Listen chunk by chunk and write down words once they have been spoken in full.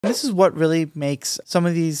This is what really makes some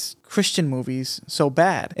of these Christian movies so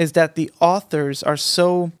bad, is that the authors are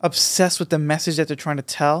so obsessed with the message that they're trying to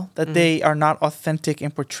tell that they are not authentic in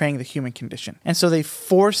portraying the human condition. And so they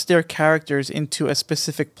force their characters into a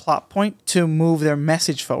specific plot point to move their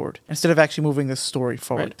message forward instead of actually moving the story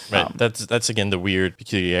forward. Right. That's again the weird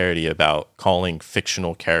peculiarity about calling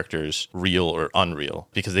fictional characters real or unreal,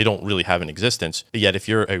 because they don't really have an existence. But yet if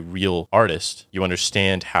you're a real artist, you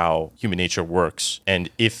understand how human nature works. And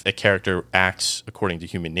if a character acts according to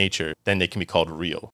human nature, then they can be called real.